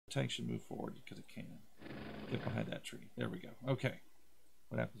tank should move forward because it can. Get behind that tree. There we go. Okay.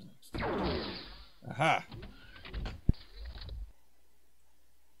 What happens next? Aha!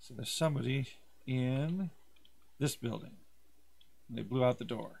 So there's somebody in this building. And they blew out the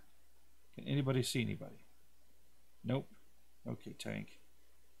door. Can anybody see anybody? Nope. Okay, tank.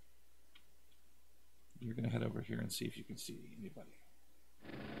 You're going to head over here and see if you can see anybody.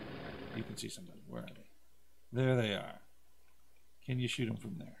 You can see somebody. Where are they? There they are. Can you shoot them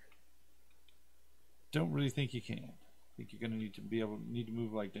from there? Don't really think you can. I think you're going to need to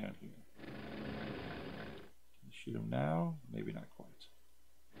move like down here. Can you shoot them now? Maybe not quite.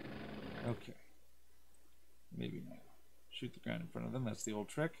 Okay. Maybe now. Shoot the ground in front of them. That's the old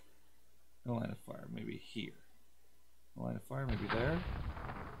trick. No line of fire. Maybe here. No line of fire. Maybe there.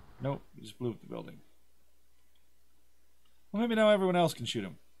 Nope. You just blew up the building. Well, maybe now everyone else can shoot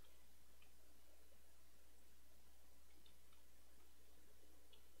him.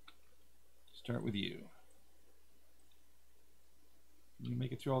 Start with you. Can you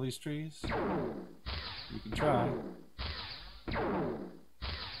make it through all these trees? You can try.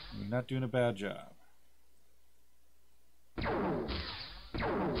 You're not doing a bad job. Ooh,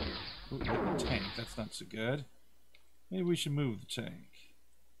 hit the tank. That's not so good. Maybe we should move the tank.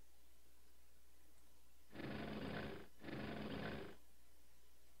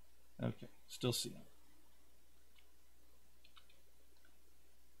 Okay, still see him.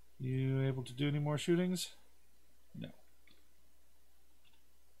 You able to do any more shootings? No.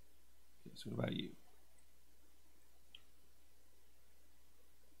 Okay, so what about you?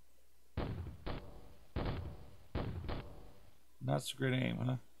 Not so great aim,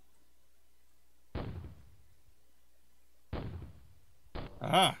 huh?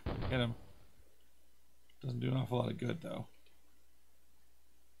 Aha! Hit him. Doesn't do an awful lot of good, though.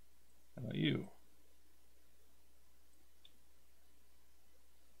 How about you?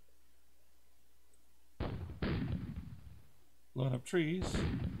 Blowing up trees.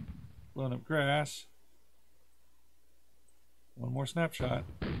 Blowing up grass. One more snapshot.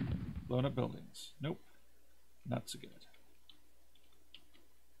 Blowing up buildings. Nope. Not so good.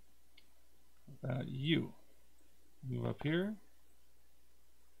 How about you? Move up here.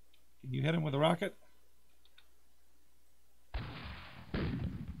 Can you hit him with a rocket?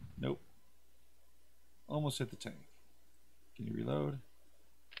 Nope. Almost hit the tank. Can you reload?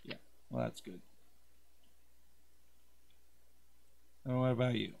 Yeah. Well, that's good. And what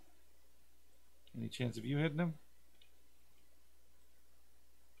about you? Any chance of you hitting him?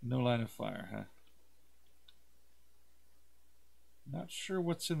 No line of fire, huh? Not sure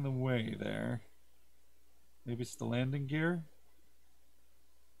what's in the way there. Maybe it's the landing gear?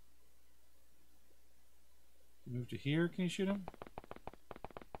 Move to here. Can you shoot him?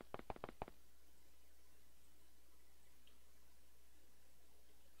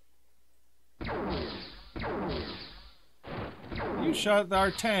 You shot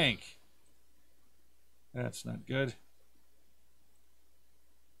our tank. That's not good.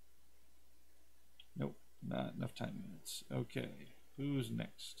 Nope, not enough time units. Okay, who's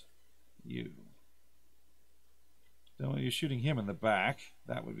next? You. Don't want you shooting him in the back.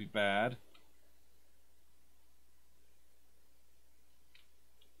 That would be bad.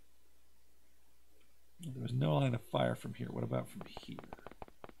 There was no line of fire from here. What about from here?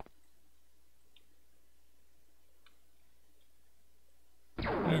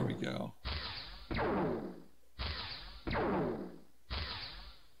 There we go.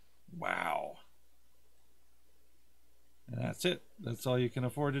 Wow. And that's it. That's all you can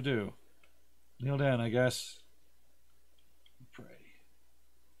afford to do. Kneel down, I guess. Pray.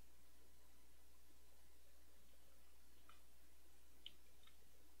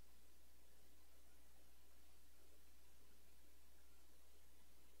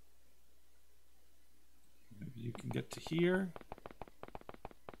 Maybe you can get to here.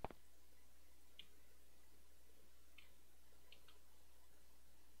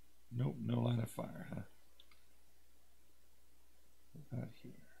 Nope, no line of fire, huh? What about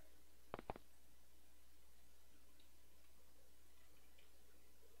here?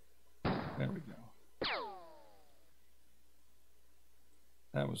 There we go.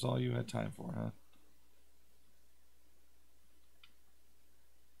 That was all you had time for, huh?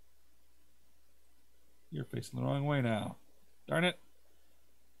 You're facing the wrong way now. Darn it.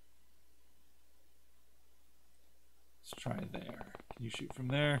 Let's try there. Can you shoot from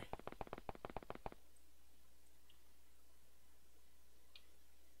there?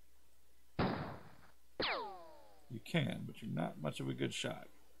 You can, but you're not much of a good shot.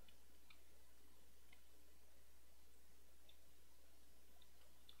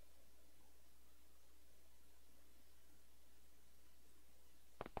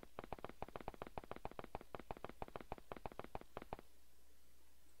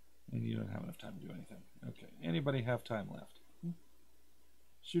 time to do anything. Okay, anybody have time left?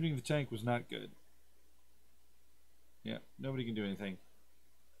 Shooting the tank was not good. Yeah, nobody can do anything.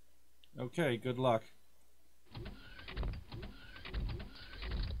 Okay, good luck.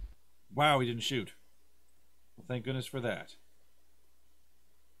 Wow, he didn't shoot. Well, thank goodness for that.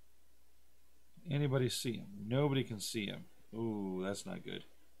 Anybody see him? Nobody can see him. Ooh, that's not good.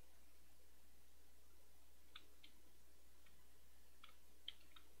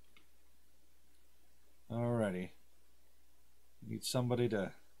 Alrighty. Need somebody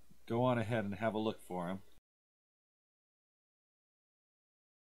to go on ahead and have a look for him.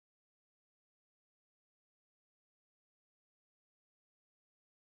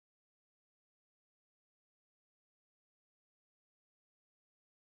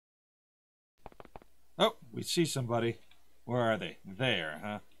 Oh, we see somebody. Where are they? There,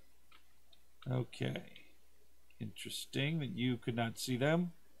 huh? Okay. Interesting that you could not see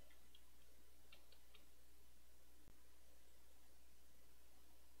them.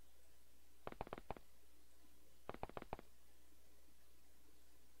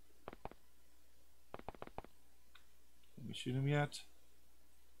 Can we shoot him yet?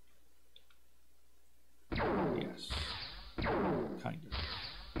 Yes. Kind of.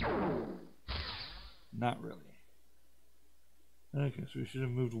 Not really. Okay, so we should have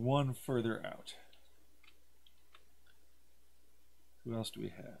moved one further out. Who else do we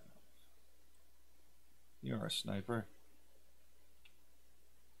have? You're a sniper.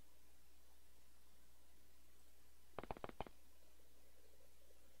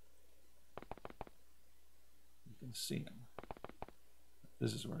 You can see him.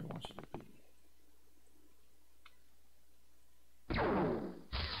 This is where I want you to be.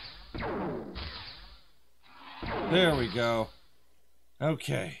 There we go.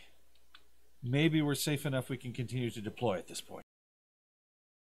 Okay. Maybe we're safe enough we can continue to deploy at this point.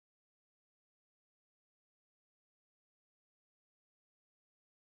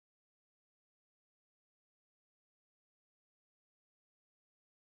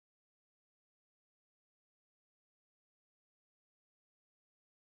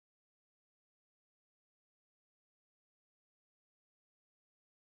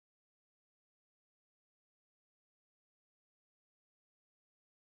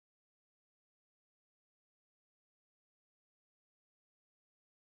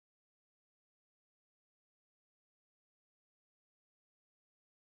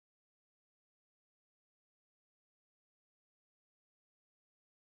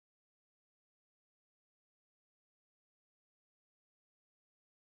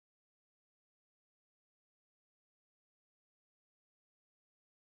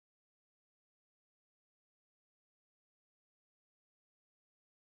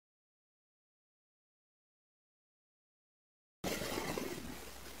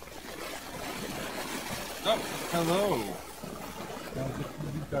 Oh, hello. Now,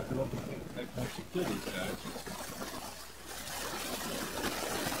 you've got the local nice to kill these guys.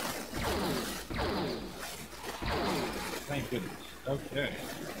 Thank goodness. Okay.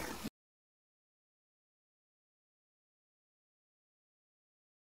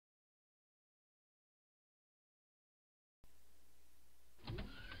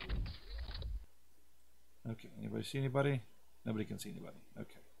 Okay, anybody see anybody? Nobody can see anybody.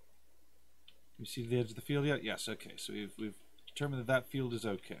 Okay. You see the edge of the field yet? Yes, okay. So we've determined that that field is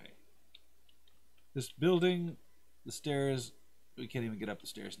okay. This building, the stairs, we can't even get up the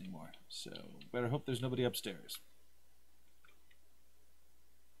stairs anymore. So better hope there's nobody upstairs.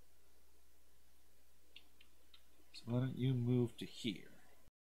 So why don't you move to here?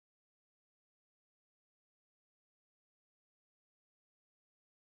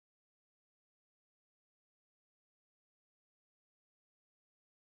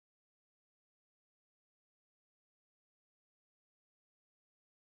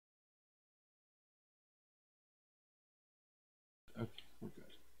 Okay, we're good.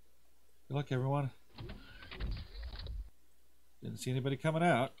 Good luck, everyone. Didn't see anybody coming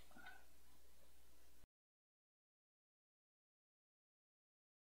out.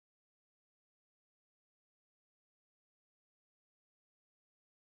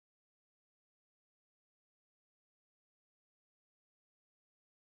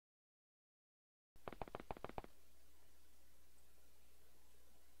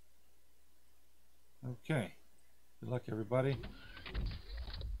 Okay. Good luck, everybody.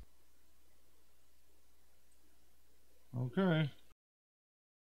 Okay.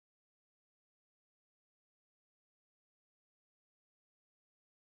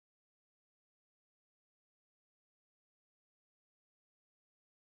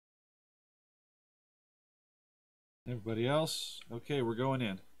 Everybody else? Okay, we're going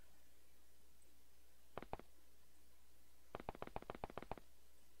in.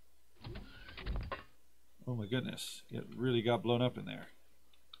 Oh my goodness, it really got blown up in there.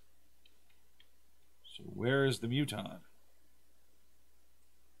 So where is the muton?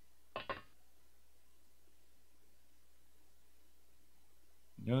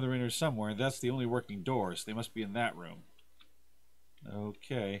 You know they're in here somewhere. That's the only working door, so they must be in that room.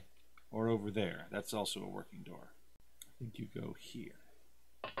 Okay. Or over there. That's also a working door. I think you go here.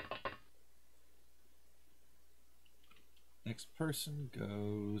 Next person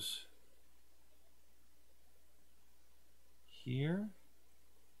goes here.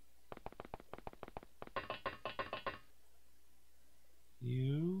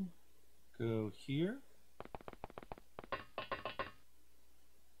 You go here.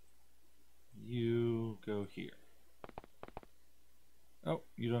 You go here. Oh,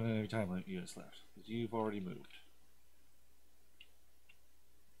 you don't have any time limit units left because you've already moved.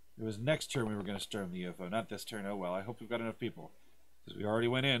 It was next turn we were going to storm the UFO, not this turn. Oh well, I hope we've got enough people because we already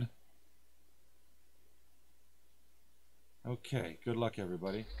went in. Okay, good luck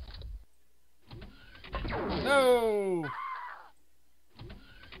everybody. No!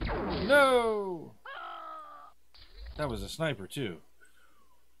 No! That was a sniper too.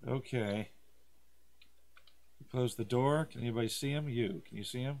 Okay. Close the door. Can anybody see him? You. Can you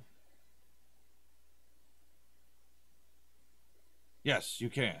see him? Yes, you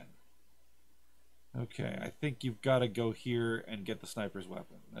can. Okay, I think you've got to go here and get the sniper's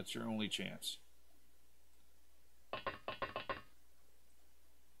weapon. That's your only chance.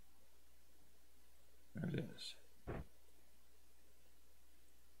 There it is.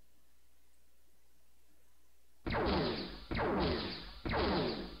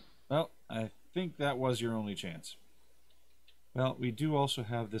 Well, I think that was your only chance. Well, we do also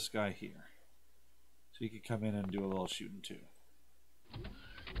have this guy here. So he could come in and do a little shooting too.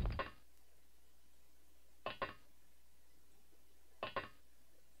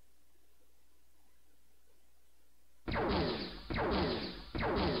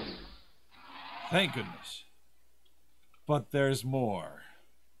 Thank goodness. But there's more.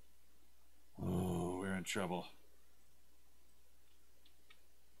 Oh, we're in trouble.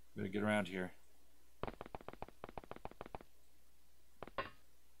 Better get around here.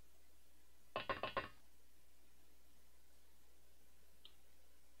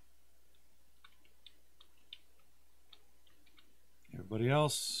 Everybody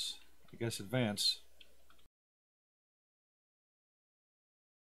else, I guess advance.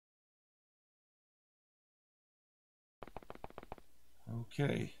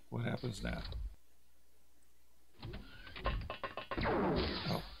 Okay, what happens now?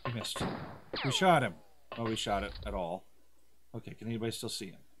 Oh, we missed. We shot him. Oh, we shot it at all. Okay, can anybody still see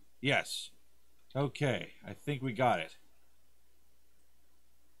him? Yes. Okay, I think we got it.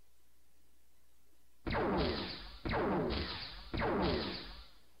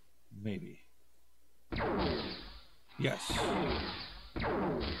 Maybe. Yes.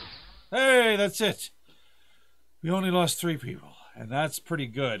 Hey, that's it. We only lost 3 people, and that's pretty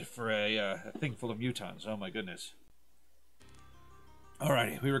good for a thing full of mutons. Oh my goodness.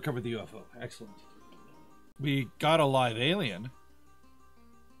 Alrighty, we recovered the UFO. Excellent. We got a live alien.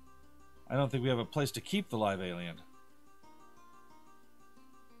 I don't think we have a place to keep the live alien.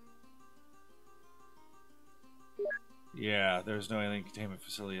 Yeah, there's no alien containment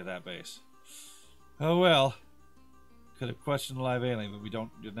facility at that base. Oh well. Could have questioned the live alien, but we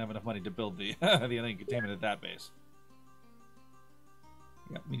didn't have enough money to build the the alien containment at that base.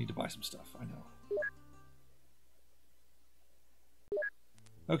 Yeah, we need to buy some stuff, I know.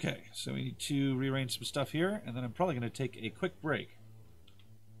 Okay, so we need to rearrange some stuff here, and then I'm probably going to take a quick break.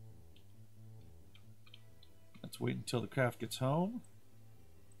 Let's wait until the craft gets home.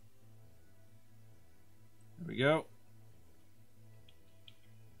 There we go.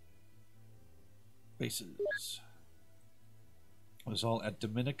 Bases. It was all at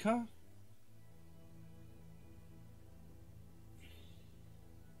Dominica.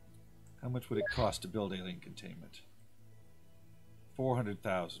 How much would it cost to build alien containment?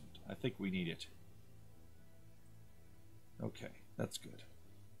 400,000. I think we need it. Okay, that's good.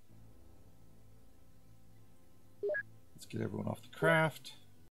 Let's get everyone off the craft.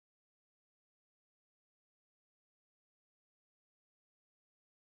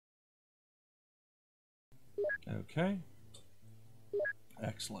 Okay.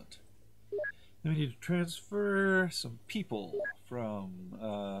 Excellent. Then we need to transfer some people from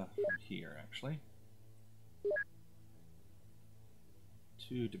here, actually.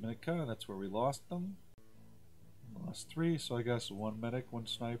 To Dominica, that's where we lost them. We lost 3, so I guess 1 medic, 1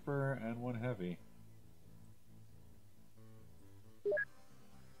 sniper, and 1 heavy.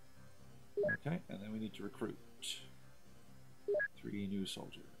 Okay, and then we need to recruit 3 new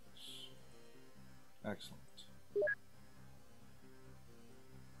soldiers. Excellent.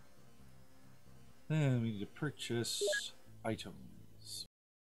 Then we need to purchase items.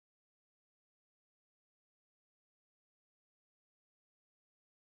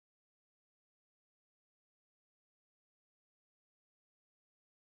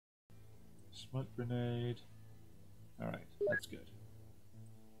 Smoke grenade. Alright, that's good.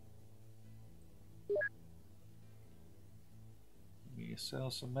 We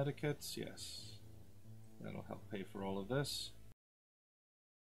sell some Medi-Kits, yes. That'll help pay for all of this.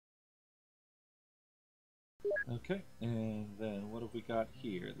 Okay, and then what have we got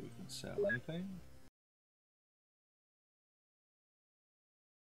here that we can sell? Anything?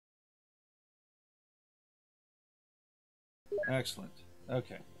 Excellent.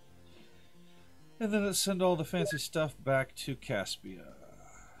 Okay. And then let's send all the fancy stuff back to Caspia.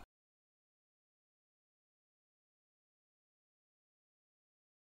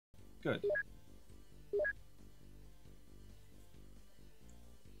 Good.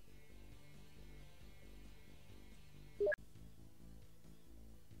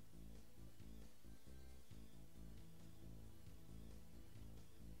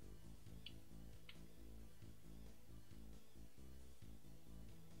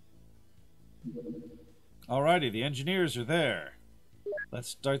 Alrighty, the engineers are there. Let's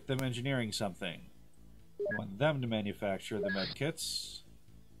start them engineering something. We want them to manufacture the med kits.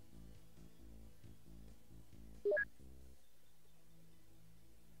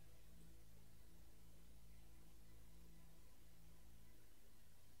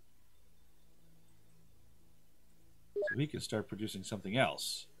 So we can start producing something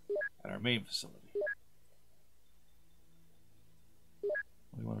else at our main facility.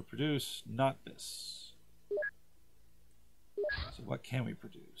 We want to produce not this. So what can we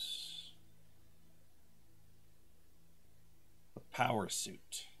produce? The power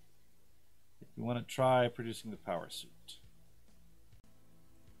suit. If we want to try producing the power suit.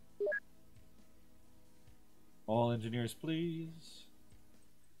 All engineers, please.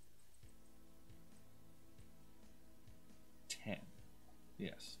 10.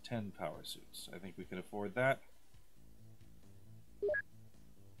 Yes, 10 power suits. I think we can afford that.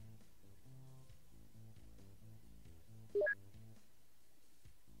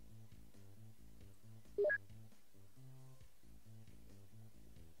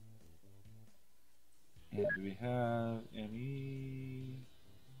 And do we have any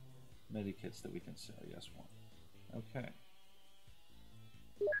Medi-Kits that we can sell? Yes, one. Okay.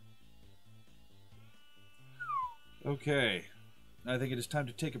 Okay. I think it is time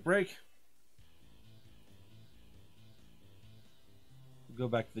to take a break. We'll go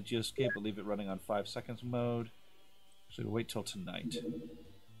back to the geoscape, but leave it running on 5 seconds mode. So we'll wait till tonight.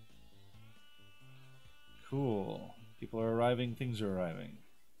 Cool. People are arriving, things are arriving.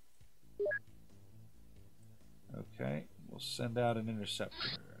 Okay, we'll send out an interceptor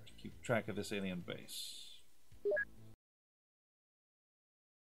to keep track of this alien base.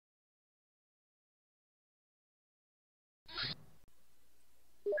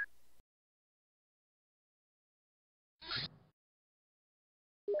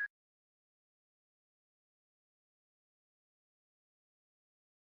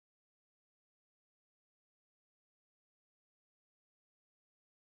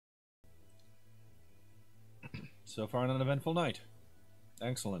 So far, an uneventful night.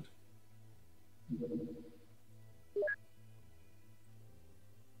 Excellent.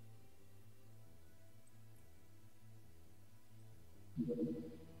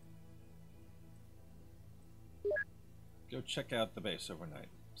 Go check out the base overnight.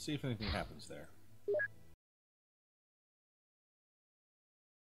 See if anything happens there.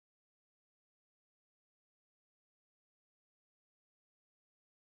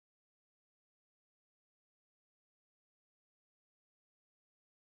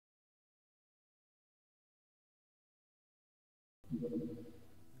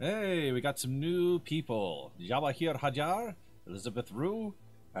 Hey, we got some new people. Jawahir Hajar, Elizabeth Rue,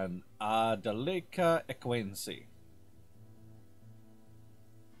 and Adaleka Ekwensi.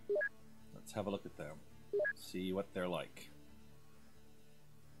 Let's have a look at them. See what they're like.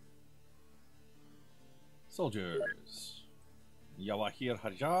 Soldiers. Jawahir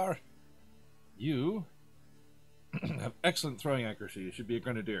Hajar, you have excellent throwing accuracy. You should be a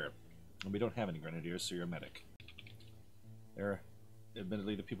grenadier. And we don't have any grenadiers, so you're a medic. They're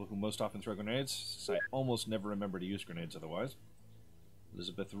admittedly the people who most often throw grenades, since I almost never remember to use grenades otherwise.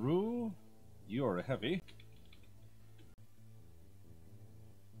 Elizabeth Rue, you're a heavy.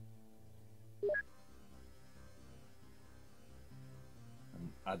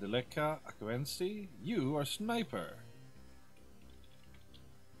 And Adeleka Akwensi, you are sniper.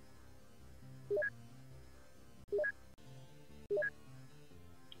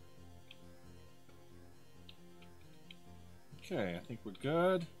 Okay, I think we're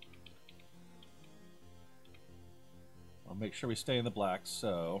good. I'll make sure we stay in the black,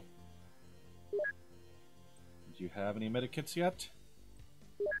 so... Do you have any Medi-Kits yet?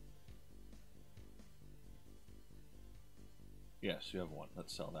 Yes, you have one.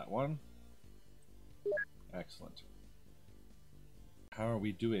 Let's sell that one. Excellent. How are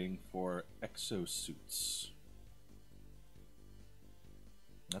we doing for exosuits?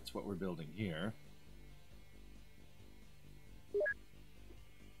 That's what we're building here.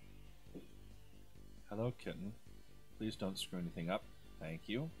 Hello, kitten. Please don't screw anything up. Thank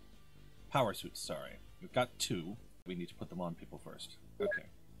you. Power suits, sorry. We've got 2. We need to put them on people first. Okay.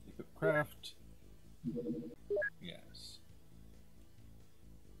 Equip craft. Yes.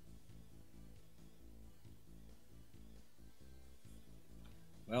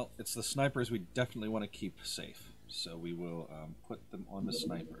 Well, it's the snipers we definitely want to keep safe. So we will put them on the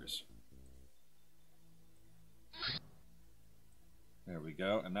snipers. There we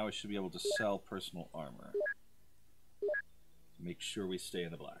go. And now we should be able to sell personal armor. Make sure we stay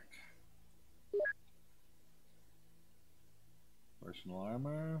in the black. Personal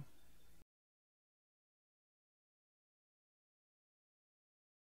armor.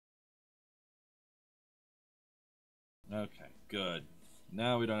 Okay, good.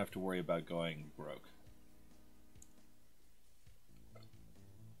 Now we don't have to worry about going broke.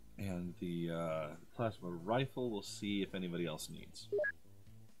 And the plasma rifle, we'll see if anybody else needs.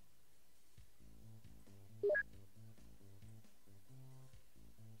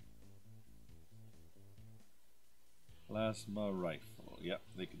 Plasma rifle. Yep,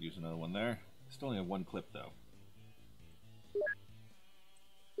 they could use another one there. Still only have 1 clip though.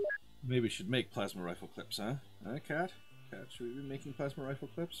 Maybe we should make plasma rifle clips, huh? Huh, Cat? Cat, should we be making plasma rifle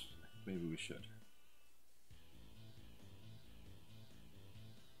clips? Maybe we should.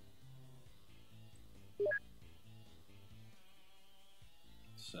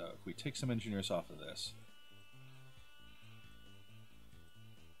 So, if we take some engineers off of this.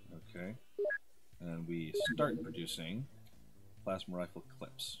 Okay. And we start producing plasma rifle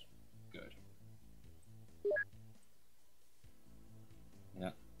clips. Good.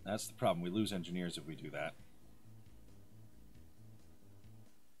 Yeah, that's the problem. We lose engineers if we do that.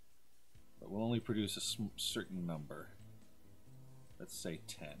 But we'll only produce a certain number. Let's say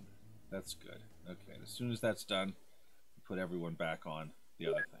 10. That's good. Okay, as soon as that's done, we put everyone back on the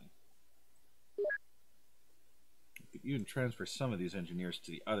other thing. We could even transfer some of these engineers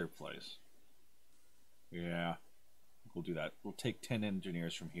to the other place. Yeah, we'll do that. We'll take 10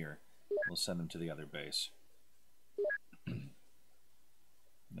 engineers from here. We'll send them to the other base.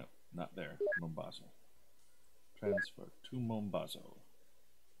 No, not there. Mombazo. Transfer to Mombazo.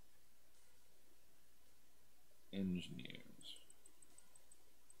 Engineers.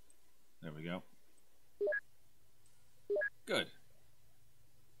 There we go. Good.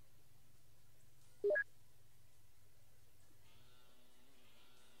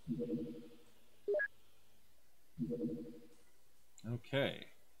 Okay.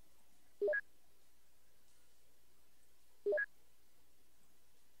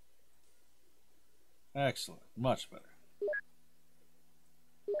 Excellent. Much better.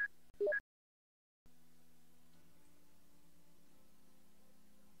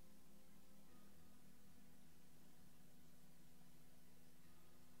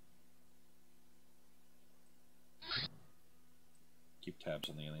 Keep tabs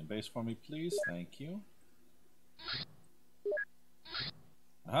on the alien base for me, please. Thank you.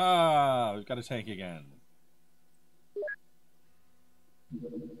 Ah, we've got a tank again.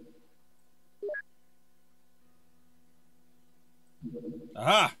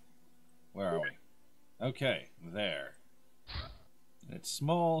 Aha! Where are we? Okay, there. And it's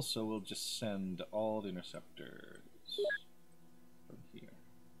small, so we'll just send all the interceptors from here.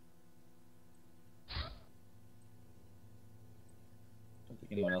 Don't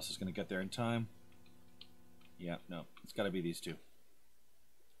think anyone else is going to get there in time. Yeah, no, it's got to be these 2.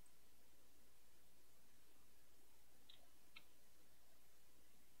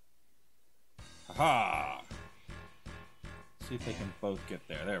 Haha! See if they can both get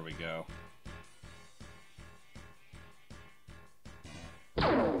there. There we go.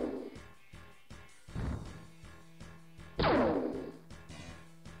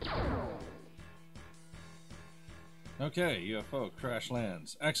 Okay, UFO crash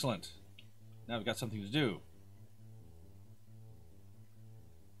lands. Excellent. Now we've got something to do.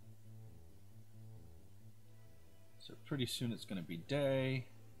 So pretty soon it's going to be day.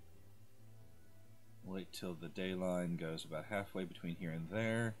 Wait till the day line goes about halfway between here and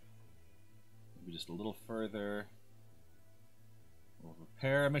there. Maybe just a little further. We'll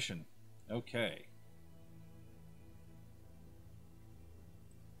repair a mission. Okay.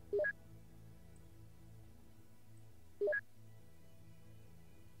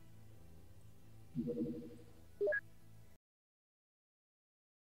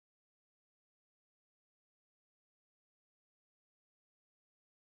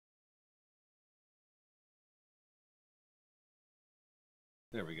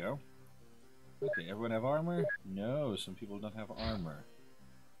 There we go. Okay, everyone have armor? No, some people don't have armor.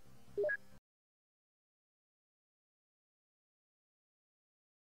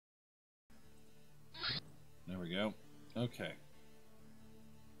 There we go. Okay.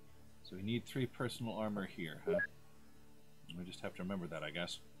 So we need 3 personal armor here, huh? We just have to remember that, I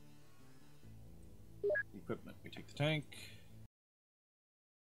guess. Equipment. We take the tank.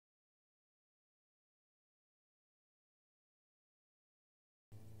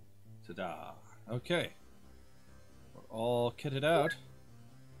 Ta-da. Okay. We're all kitted out.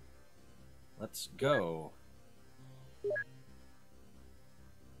 Let's go.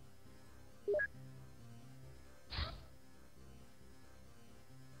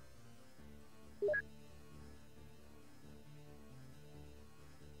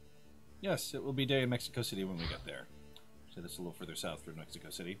 Yes, it will be day in Mexico City when we get there. So this is a little further south for Mexico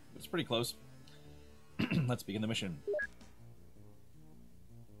City, but it's pretty close. Let's begin the mission.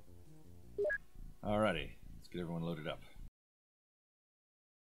 Alrighty, let's get everyone loaded up.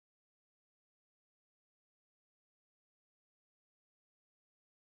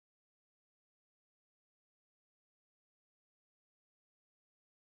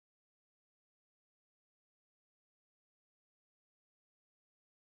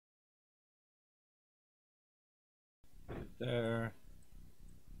 There.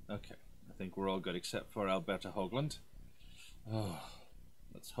 Okay, I think we're all good except for Alberta Hoagland. Oh,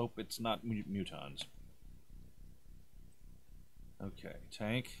 let's hope it's not mutons. Okay,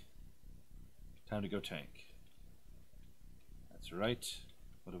 tank. Time to go tank. That's right.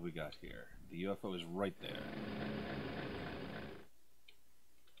 What have we got here? The UFO is right there.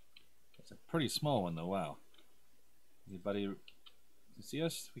 It's a pretty small one though, wow. Anybody see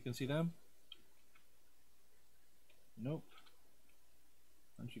us? We can see them? Nope.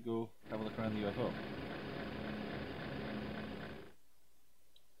 Why don't you go have a look around the UFO?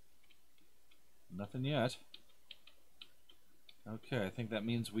 Nothing yet. Okay, I think that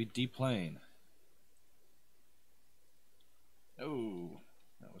means we deplane. Oh,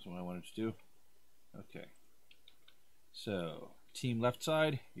 that was what I wanted to do. Okay. So, team left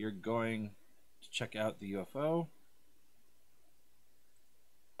side, you're going to check out the UFO.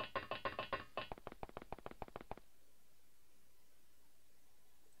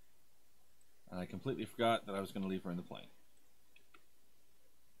 And I completely forgot that I was going to leave her in the plane.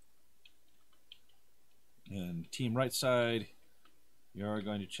 And team right side, you're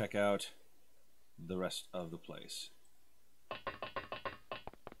going to check out the rest of the place.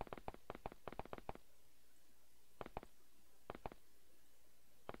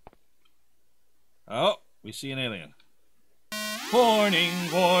 Oh, we see an alien. Warning,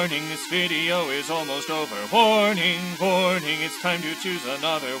 warning, this video is almost over. Warning, warning, it's time to choose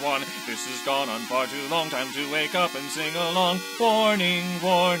another one. This has gone on far too long, time to wake up and sing along. Warning,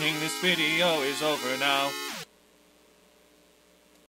 warning, this video is over now.